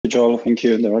Joel. Thank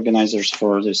you, the organizers,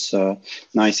 for this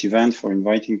nice event, for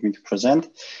inviting me to present.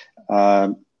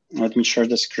 Let me share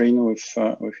the screen with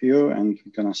you, and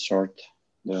we're gonna start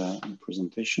the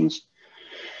presentations.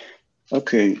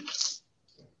 Okay.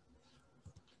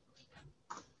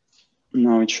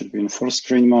 Now it should be in full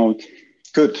screen mode.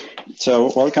 Good. So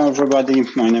welcome everybody.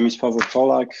 My name is Pawel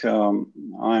Polak.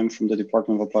 I'm from the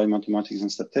Department of Applied Mathematics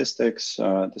and Statistics.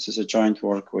 This is a joint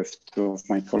work with two of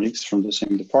my colleagues from the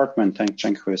same department, Tang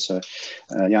Cheng, who is a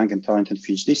young and talented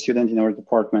PhD student in our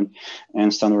department,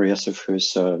 and Stan Ryasov, who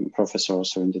is a professor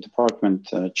also in the department,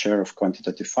 chair of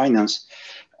quantitative finance.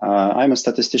 I'm a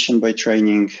statistician by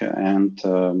training, and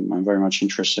I'm very much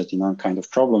interested in all kinds of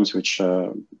problems which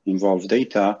involve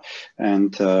data,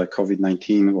 and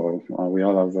COVID-19, well, we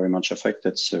all are very much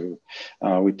affected. So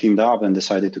we teamed up and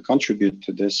decided to contribute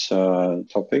to this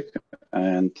topic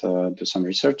and do some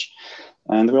research.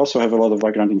 And we also have a lot of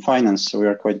background in finance, so we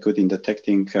are quite good in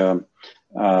detecting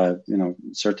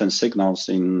certain signals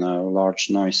in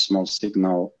large noise, small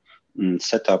signal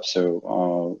setup.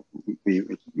 So we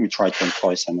try to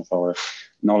employ some of our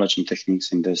knowledge and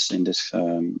techniques in this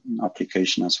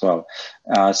application as well.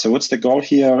 So what's the goal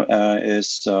here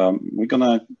is we're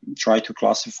gonna try to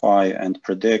classify and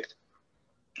predict,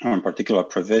 or in particular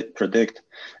predict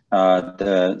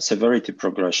the severity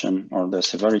progression or the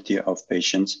severity of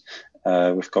patients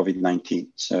with COVID-19.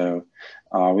 So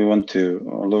we want to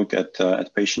look at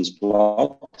patients'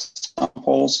 blood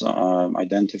samples,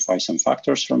 identify some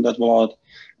factors from that blood,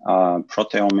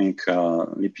 proteomic,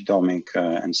 lipidomic,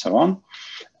 and so on.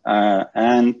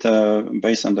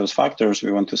 Based on those factors,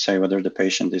 we want to say whether the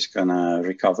patient is going to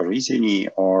recover easily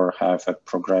or have a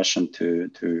progression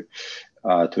to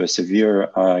a severe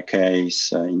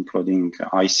case, including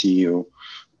ICU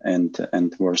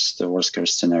and worst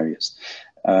case scenarios.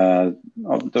 The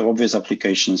obvious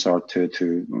applications are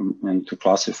to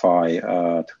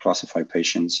classify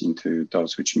patients into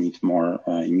those which need more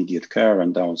immediate care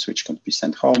and those which can be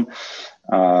sent home.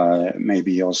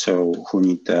 Maybe also who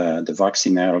need the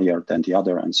vaccine earlier than the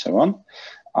other, and so on.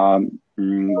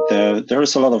 There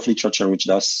is a lot of literature which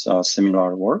does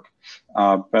similar work.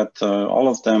 But all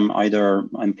of them either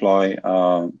employ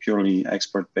purely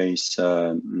expert-based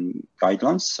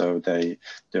guidelines. So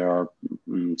there are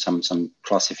some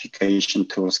classification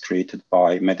tools created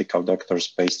by medical doctors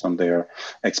based on their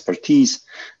expertise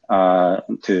to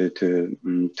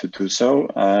do so,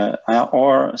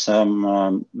 or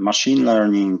some machine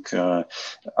learning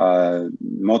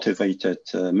motivated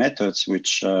methods,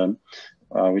 which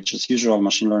as usual,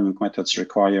 machine learning methods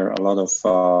require a lot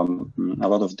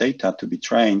of data to be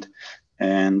trained,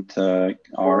 and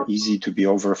are easy to be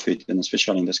overfit. And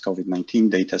especially in this COVID-19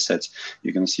 data sets,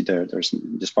 you can see there's,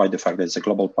 despite the fact that it's a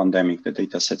global pandemic, the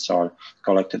data sets are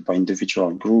collected by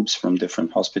individual groups from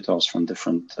different hospitals, from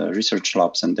different research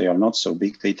labs, and they are not so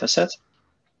big data sets.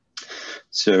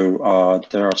 So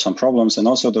there are some problems, and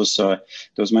also those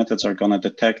methods are going to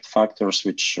detect factors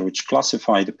which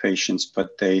classify the patients,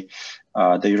 but they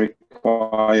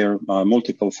require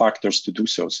multiple factors to do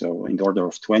so. So in the order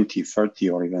of 20, 30,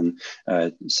 or even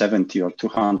 70 or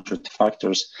 200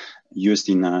 factors used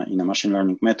in a machine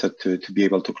learning method to be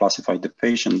able to classify the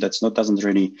patient. Doesn't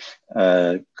really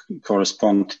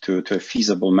correspond to a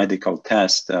feasible medical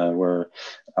test where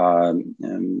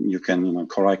you can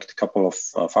collect a couple of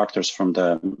factors from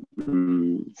the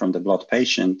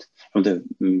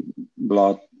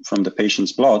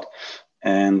patient's blood,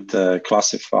 and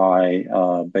classify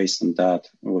based on that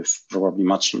with probably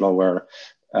much lower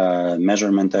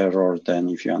measurement error than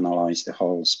if you analyze the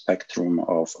whole spectrum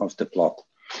of the blood.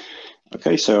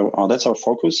 Okay, so that's our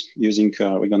focus. We're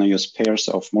going to use pairs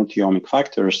of multi-omic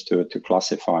factors to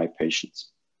classify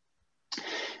patients.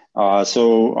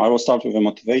 So I will start with a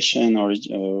motivation or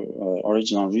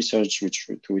original research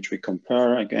to which we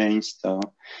compare against.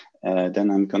 Then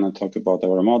I'm going to talk about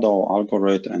our model,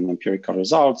 algorithm, and empirical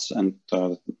results, and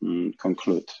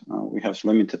conclude. We have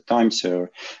limited time, so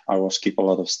I will skip a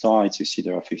lot of slides. You see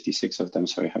there are 56 of them,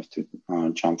 so I have to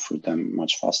jump through them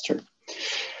much faster.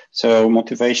 So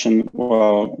motivation,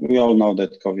 well, we all know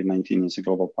that COVID-19 is a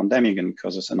global pandemic and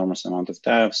causes enormous amount of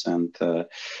deaths, and there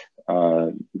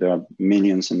are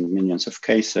millions and millions of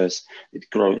cases. It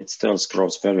still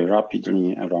grows very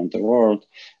rapidly around the world,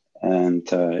 and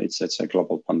it's a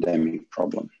global pandemic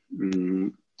problem.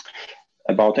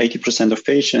 About 80% of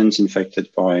patients infected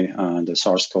by the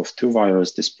SARS-CoV-2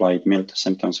 virus displayed mild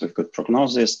symptoms with good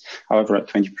prognosis. However,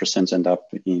 20% end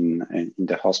up in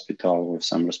the hospital with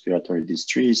some respiratory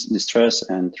distress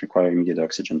and require immediate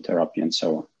oxygen therapy and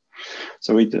so on.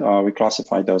 So we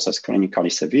classify those as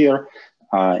clinically severe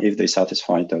if they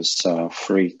satisfy those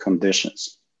three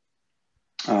conditions.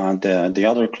 The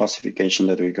other classification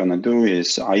that we're going to do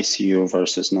is ICU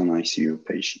versus non-ICU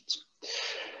patients.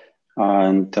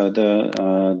 And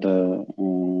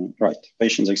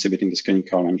patients exhibiting these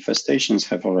clinical manifestations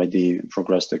have already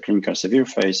progressed to clinical severe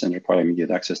phase and require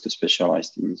immediate access to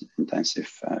specialized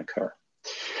intensive care.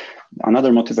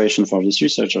 Another motivation for this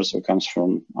research also comes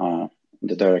from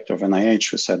the director of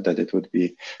NIH, who said that it would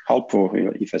be helpful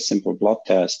if a simple blood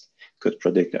test could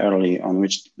predict early on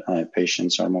which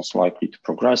patients are most likely to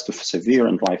progress to severe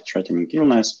and life-threatening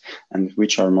illness and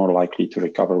which are more likely to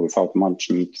recover without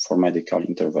much need for medical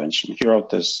intervention. He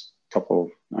wrote this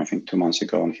I think 2 months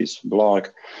ago on his blog,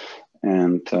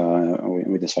 and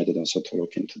we decided also to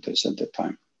look into this at the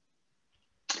time.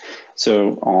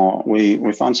 So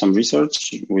we found some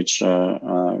research which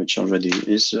already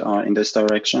is in this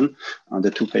direction.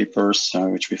 The 2 papers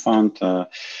which we found,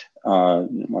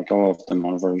 like all of them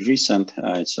are very recent.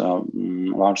 It's a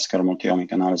large-scale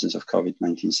multi-omic analysis of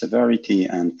COVID-19 severity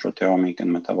and proteomic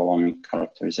and metabolomic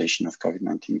characterization of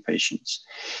COVID-19 patients,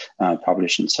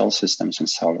 published in Cell Systems and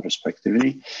Cell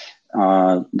respectively.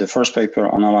 The first paper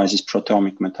analyzes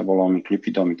proteomic, metabolomic,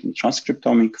 lipidomic, and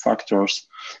transcriptomic factors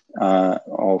from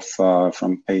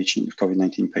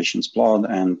COVID-19 patients' blood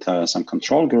and some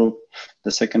control group.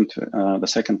 The second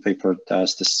paper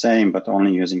does the same, but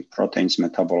only using proteins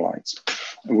metabolites.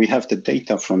 We have the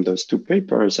data from those 2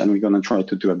 papers, and we're going to try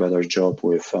to do a better job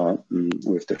with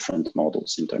different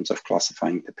models in terms of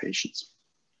classifying the patients.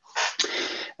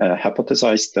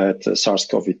 Hypothesized that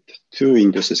SARS-CoV-2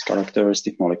 induces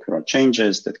characteristic molecular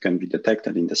changes that can be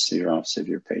detected in the sera of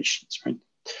severe patients, right?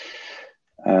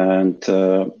 And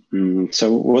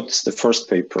so what's the first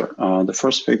paper? The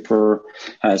first paper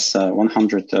has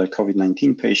 100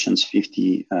 COVID-19 patients,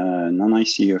 50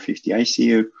 non-ICU, 50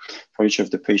 ICU. For each of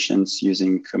the patients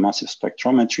using a massive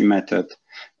spectrometry method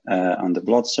on the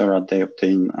blood sera, they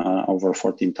obtain over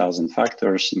 14,000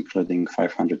 factors, including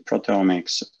 500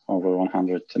 proteomics, over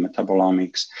 100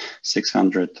 metabolomics,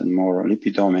 600 and more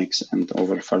lipidomics, and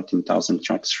over 13,000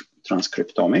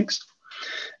 transcriptomics.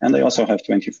 And they also have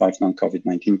 25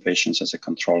 non-COVID-19 patients as a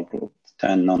control group,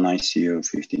 10 non-ICU,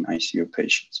 15 ICU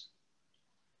patients.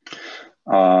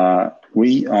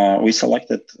 We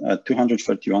selected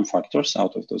 231 factors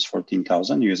out of those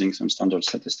 14,000 using some standard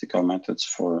statistical methods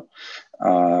for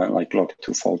like log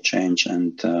 2-fold change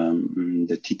and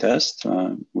the t-test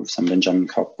with some Benjamin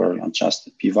Hopper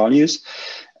adjusted p-values.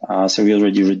 So we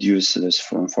already reduced this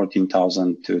from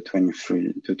 14,000 to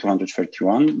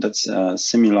 231. That's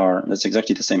similar. That's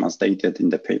exactly the same as they did in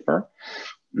the paper.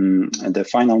 The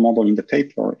final model in the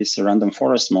paper is a random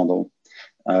forest model,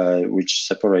 which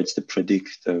separates the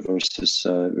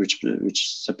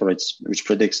which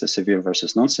predicts the severe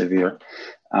versus non-severe.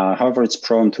 However, it's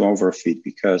prone to overfit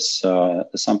because the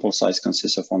sample size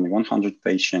consists of only 100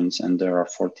 patients and there are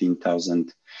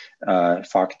 14,000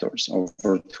 factors,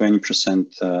 over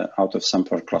 20% out of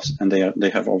sample class, and they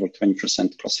have over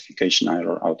 20% classification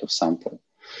error out of sample.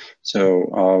 So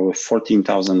with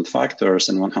 14,000 factors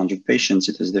and 100 patients,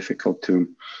 it is difficult to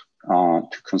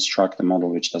construct a model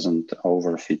which doesn't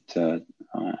overfit,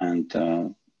 and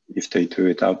if they do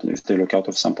it out, if they look out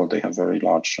of sample, they have very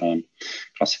large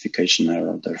classification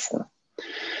error. Therefore,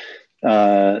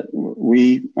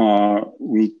 we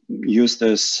use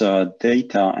this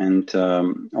data and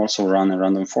also run a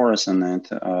random forest on it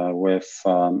with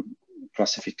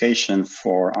classification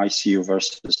for ICU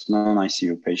versus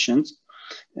non-ICU patients.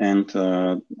 And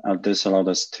this allowed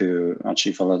us to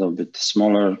achieve a little bit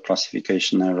smaller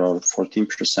classification error,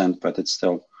 14%, but it's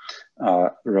still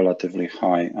relatively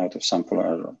high out of sample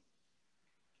error.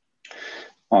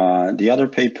 The other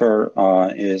paper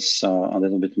is a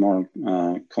little bit more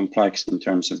complex in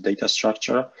terms of data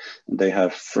structure. They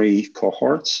have 3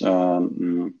 cohorts,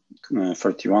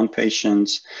 31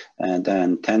 patients, and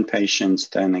then 10 patients,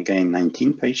 then again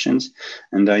 19 patients.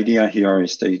 And the idea here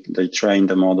is they train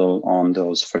the model on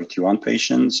those 31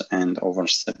 patients and over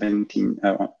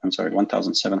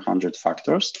 1,700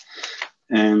 factors.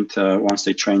 And once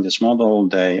they train this model,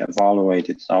 they evaluate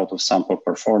its out of sample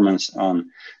performance on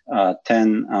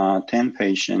 10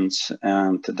 patients,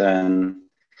 and then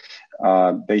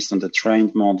based on the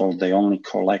trained model, they only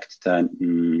collect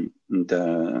the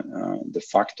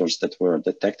factors that were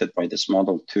detected by this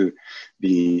model to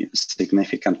be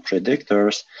significant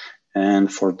predictors. And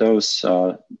for those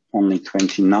only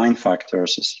 29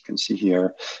 factors, as you can see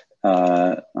here,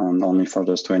 and only for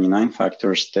those 29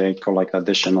 factors, they collect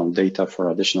additional data for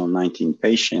additional 19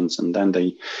 patients, and then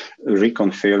they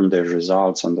reconfirm the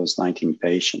results on those 19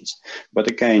 patients. But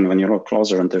again, when you look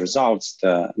closer at the results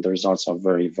are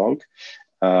very vague.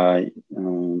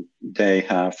 they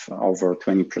have over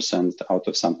 20% out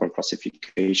of sample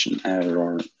classification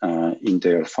error in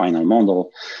their final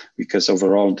model, because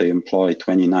overall they employ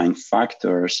 29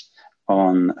 factors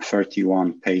on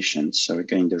 31 patients. So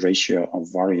again, the ratio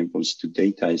of variables to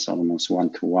data is almost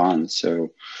 1-to-1.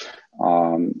 So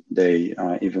they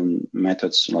even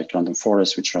methods like random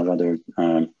forest, which are rather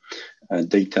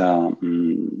data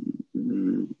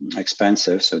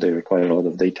expensive, so they require a lot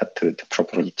of data to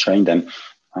properly train them.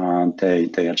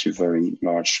 They achieve very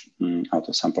large out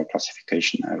of sample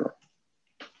classification error.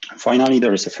 Finally,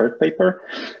 there is a third paper,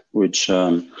 which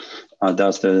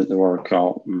does the work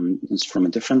is from a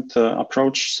different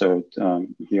approach. So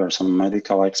here are some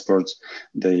medical experts.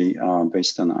 They,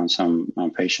 based on some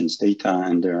patients' data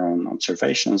and their own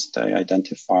observations, they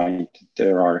identified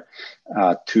there are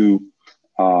two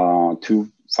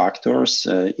factors,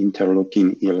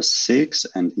 interleukin IL-6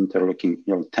 and interleukin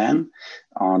IL-10,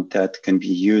 that can be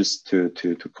used to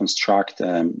construct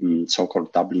a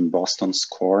so-called Dublin-Boston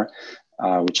score,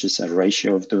 which is a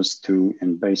ratio of those two.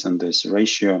 And based on this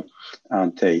ratio,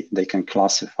 they can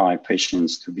classify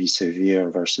patients to be severe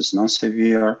versus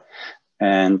non-severe.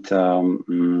 And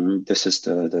this is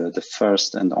the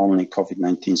first and only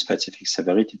COVID-19 specific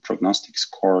severity prognostic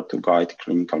score to guide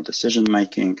clinical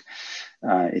decision-making.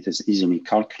 It is easily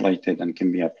calculated and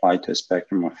can be applied to a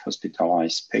spectrum of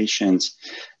hospitalized patients.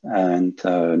 And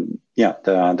yeah,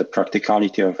 the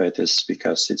practicality of it is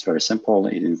because it's very simple.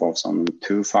 It involves only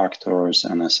two factors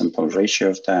and a simple ratio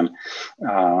of them.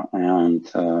 And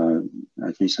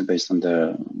at least based on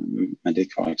the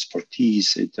medical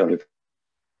expertise, it delivers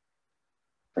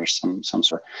some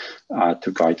sort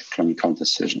to guide clinical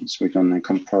decisions. We're going to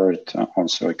compare it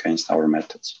also against our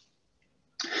methods.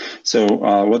 So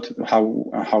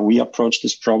how we approach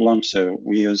this problem? So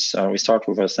we start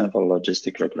with a simple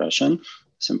logistic regression,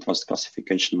 simplest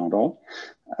classification model,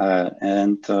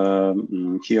 and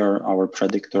here our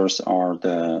predictors are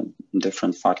the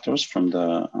different factors from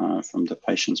the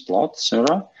patient's blood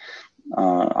sera.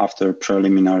 After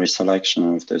preliminary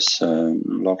selection of this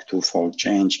log 2-fold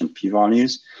change and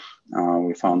p-values,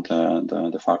 we found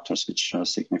the factors which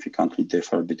significantly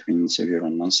differ between severe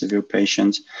and non-severe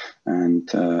patients. And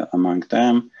among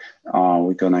them,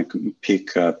 we're going to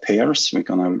pick pairs. We're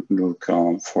going to look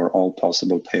for all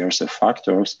possible pairs of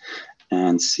factors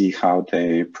and see how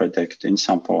they predict in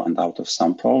sample and out of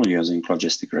sample using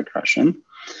logistic regression.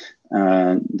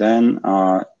 Then,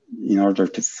 in order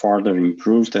to further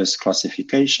improve this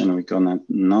classification, we're going to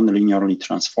non-linearly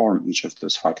transform each of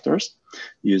those factors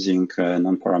using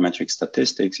non-parametric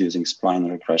statistics, using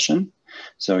spline regression.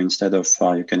 So instead of,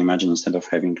 you can imagine, instead of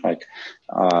having like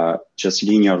just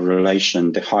linear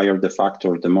relation, the higher the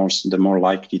factor, the more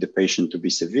likely the patient to be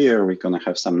severe, we're going to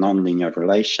have some non-linear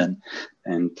relation,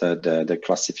 and the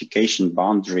classification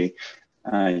boundary,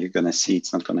 you're going to see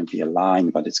it's not going to be a line,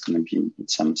 but it's going to be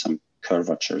some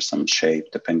curvature, some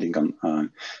shape, depending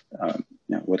on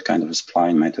what kind of a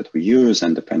spline method we use,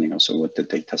 and depending also what the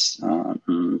data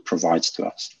provides to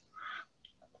us.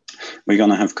 We're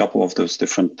going to have a couple of those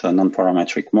different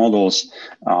non-parametric models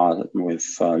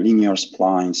with linear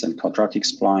splines and quadratic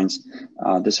splines.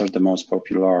 These are the most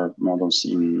popular models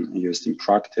used in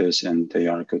practice, and they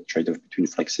are a good trade-off between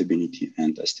flexibility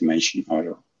and estimation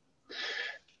error.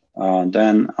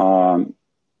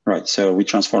 Right, so we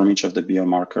transform each of the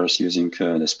biomarkers using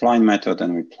the spline method,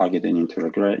 and we plug it into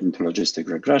logistic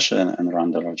regression and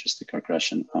run the logistic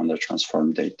regression on the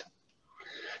transformed data.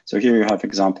 So here you have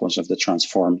examples of the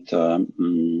transformed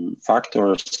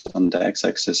factors. On the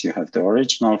x-axis, you have the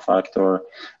original factor,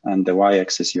 and the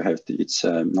y-axis, you have its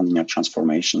nonlinear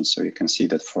transformation. So you can see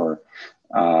that for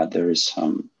there is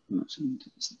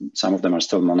some of them are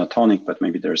still monotonic, but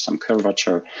maybe there is some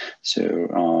curvature.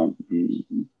 So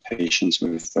patients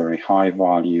with very high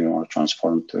value are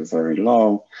transformed to a very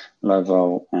low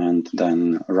level, and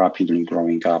then rapidly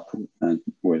growing up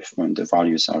when the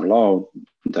values are low,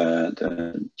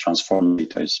 the transformed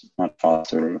data is much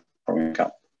faster growing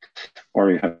up.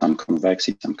 Or you have some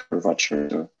convexity, some curvature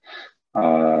to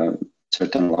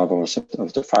certain levels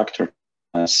of the factor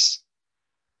as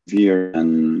severe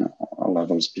and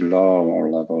levels below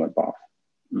or level above.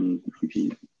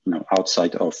 Maybe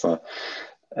outside of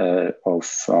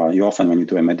you often, when you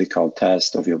do a medical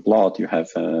test of your blood, you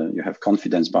have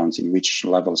confidence bounds in which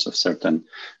levels of certain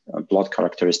blood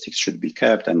characteristics should be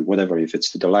kept, and whatever, if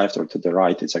it's to the left or to the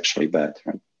right, it's actually bad,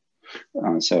 right?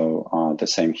 So the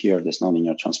same here, these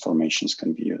nonlinear transformations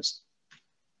can be used.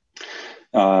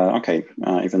 Okay,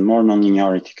 even more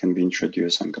nonlinearity can be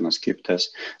introduced. I'm going to skip this.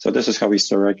 So this is how we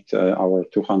select our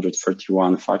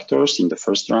 231 factors in the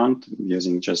first round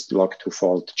using just log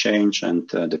two-fold change and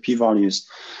the p-values.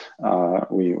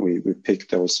 We pick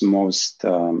those most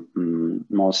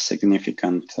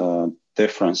significant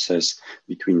differences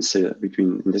between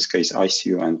in this case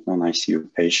ICU and non-ICU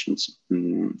patients,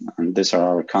 and these are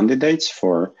our candidates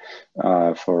for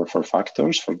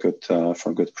factors for good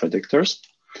predictors.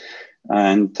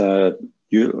 And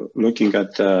you looking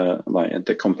at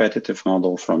the competitive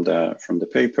model from the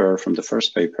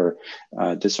first paper,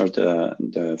 these are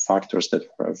the factors that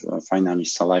were finally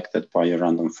selected by a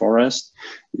random forest.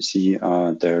 You see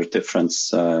their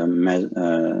difference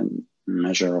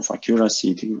measure of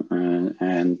accuracy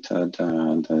and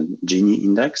the Gini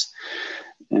index.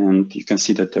 And you can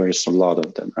see that there is a lot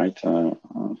of them, right?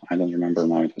 I don't remember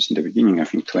now, it was in the beginning, I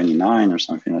think 29 or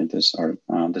something like this, or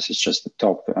this is just the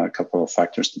top couple of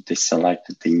factors that they select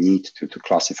that they need to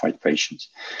classify patients.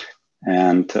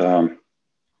 And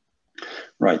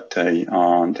right, they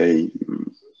are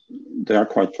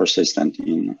quite persistent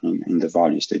in the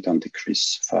values. They don't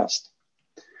decrease fast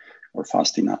or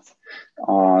fast enough.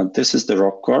 This is the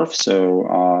ROC curve. So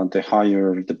the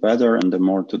higher, the better, and the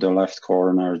more to the left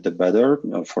corner, the better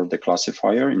for the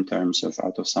classifier in terms of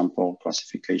out of sample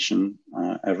classification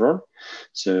error.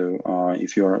 So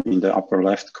if you're in the upper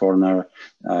left corner,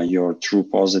 your true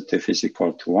positive is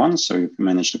equal to 1. So you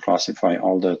manage to classify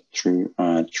all the true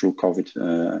COVID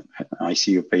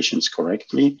ICU patients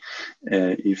correctly.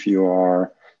 If you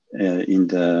are in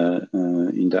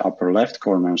the upper left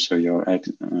corner, so your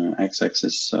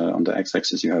x-axis, on the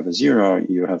x-axis you have a 0,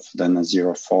 you have then a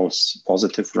 0 false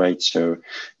positive rate, so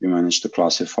you manage to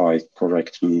classify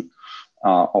correctly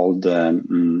all the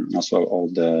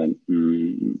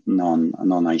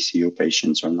non-ICU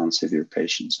patients or non-severe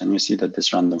patients. And you see that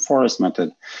this random forest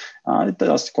method, it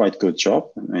does quite good job.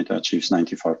 It achieves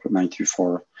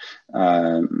 0.94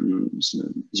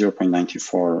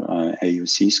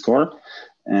 AUC score.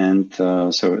 And so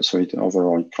it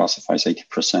overall classifies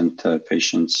 80%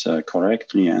 patients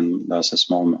correctly, and there's a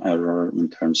small error in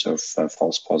terms of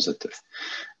false positive.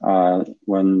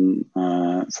 When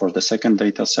for the second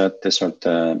data set, these are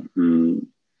the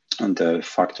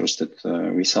factors that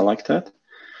we selected.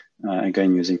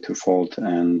 Again, using twofold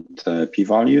and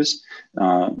p-values.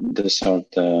 These are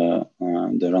the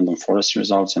random forest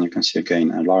results, and you can see again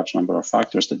a large number of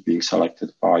factors that being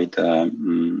selected by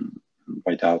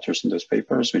the authors in those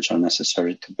papers, which are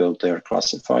necessary to build their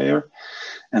classifier.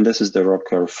 And this is the ROC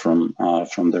curve from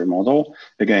their model.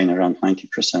 Again, around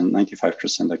 90%,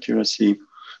 95% accuracy,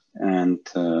 and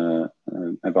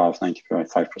above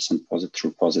 95%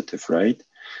 true positive rate.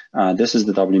 This is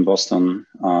the Dublin-Boston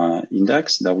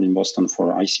index, Dublin-Boston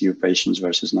for ICU patients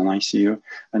versus non-ICU.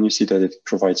 And you see that it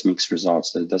provides mixed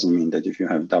results. That doesn't mean that if you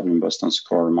have Dublin-Boston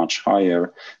score much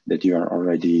higher, that you are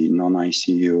already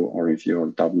non-ICU, or if your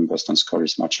Dublin-Boston score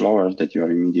is much lower, that you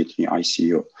are immediately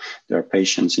ICU. There are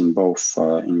patients in both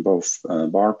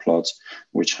bar plots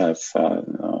which have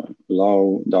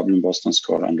low Dublin-Boston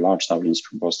score and large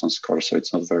Dublin-Boston score. So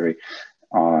it's not very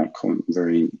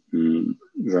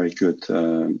good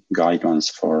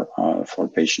guidelines for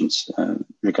patients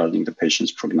regarding the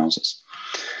patient's prognosis.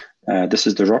 This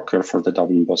is the ROC curve for the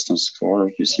Dublin-Boston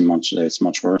score. You see it's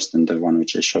much worse than the one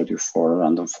which I showed you for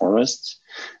random forests,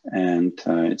 and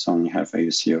it's only have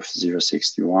AUC of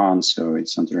 0.61, so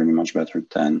it's not really much better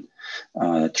than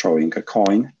throwing a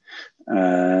coin.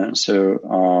 But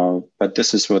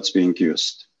this is what's being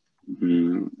used.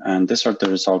 And these are the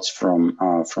results from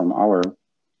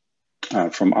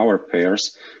our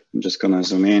pairs. I'm just going to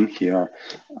zoom in here.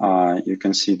 You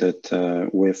can see that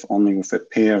with a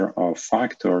pair of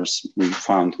factors, we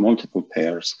found multiple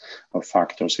pairs of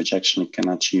factors which actually can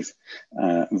achieve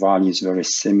values very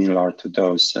similar to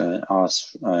those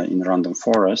as in random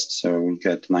forest. So we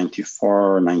get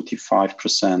 94,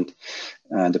 95%.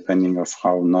 Depending of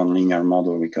how nonlinear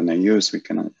model we're going to use,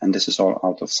 and this is all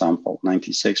out of sample.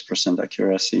 96%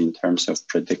 accuracy in terms of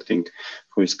predicting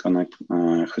who is going to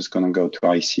go to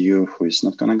ICU, who is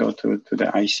not going to go to the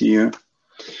ICU,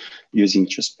 using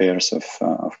just pairs of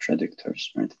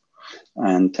predictors, right?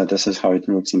 And this is how it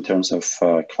looks in terms of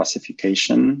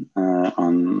classification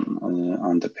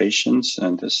on the patients.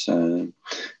 And this.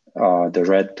 The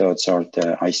red dots are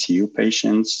the ICU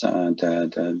patients,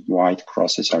 the white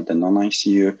crosses are the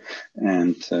non-ICU,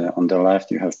 and on the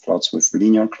left you have plots with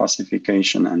linear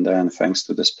classification, and then thanks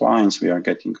to the splines we are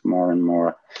getting more and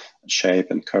more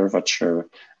shape and curvature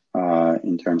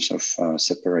in terms of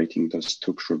separating those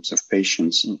two groups of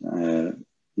patients in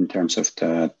in terms of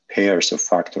the pairs of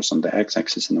factors on the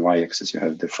x-axis and y-axis, you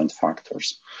have different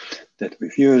factors that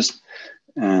we've used.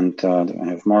 And I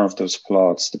have more of those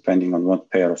plots. Depending on what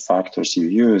pair of factors you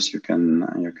use, you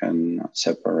can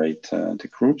separate the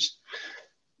groups.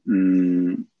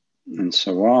 And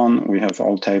so on. We have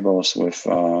all tables with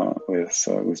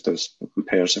those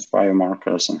pairs of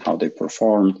biomarkers and how they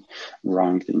performed,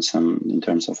 ranked in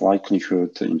terms of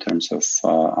likelihood, in terms of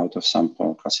out of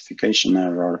sample classification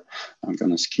error. I'm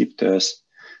going to skip this.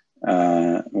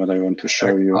 What I want to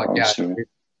show you also.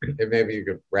 Maybe you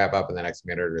could wrap up in the next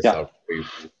minute or yeah.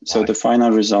 So the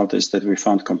final result is that we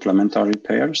found complementary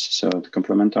pairs. So the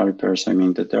complementary pairs, I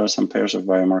mean that there are some pairs of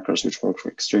biomarkers which work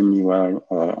extremely well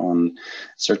on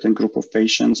certain group of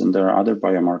patients, and there are other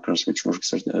biomarkers which work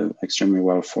extremely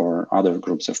well for other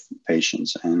groups of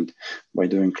patients. And by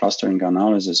doing clustering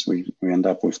analysis, we end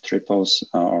up with triples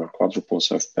or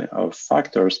quadruples of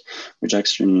factors, which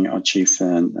actually achieve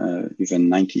even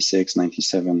 96,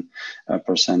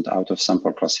 97% out of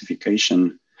sample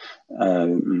classification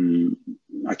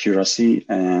accuracy.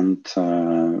 And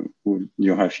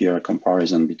you have here a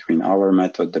comparison between our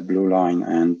method, the blue line,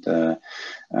 and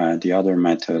the other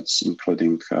methods,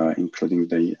 including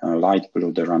the light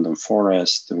blue, the random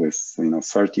forest with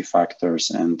 30 factors,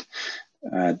 and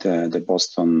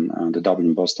the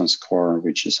Dublin-Boston score,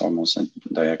 which is almost a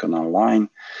diagonal line.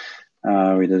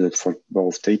 We did it for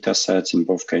both data sets. In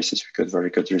both cases, we got very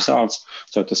good results.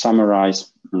 So to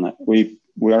summarize,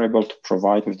 we are able to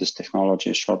provide with this technology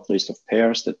a short list of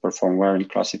pairs that perform well in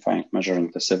classifying, measuring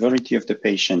the severity of the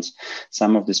patients.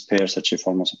 Some of these pairs achieve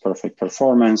almost a perfect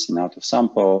performance in out of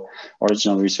sample.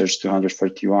 Original research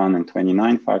 231 and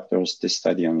 29 factors. This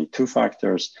study only 2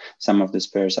 factors. Some of these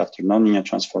pairs after nonlinear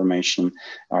transformation,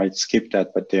 I skipped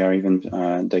that, but they are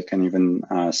even they can even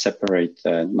separate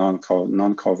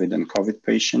non-COVID and COVID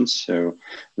patients. So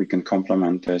we can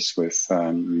complement this with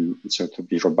so to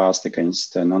be robust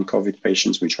against non-COVID patients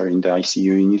which are in the ICU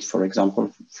unit, for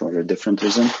example, for a different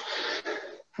reason.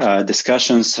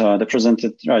 Discussions they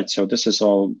presented, right? So this is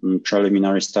all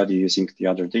preliminary study using the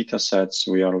other data sets.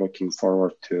 We are looking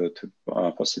forward to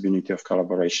possibility of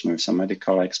collaboration with some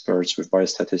medical experts, with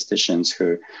biostatisticians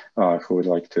who would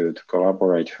like to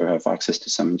collaborate, who have access to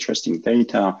some interesting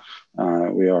data.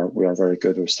 We are very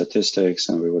good with statistics,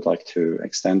 and we would like to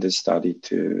extend this study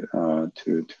to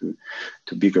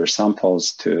bigger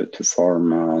samples to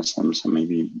form some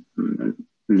maybe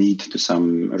lead to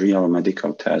some real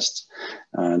medical tests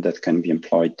that can be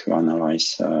employed to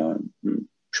analyze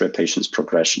patient's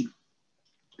progression.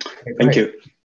 Okay, Thank you.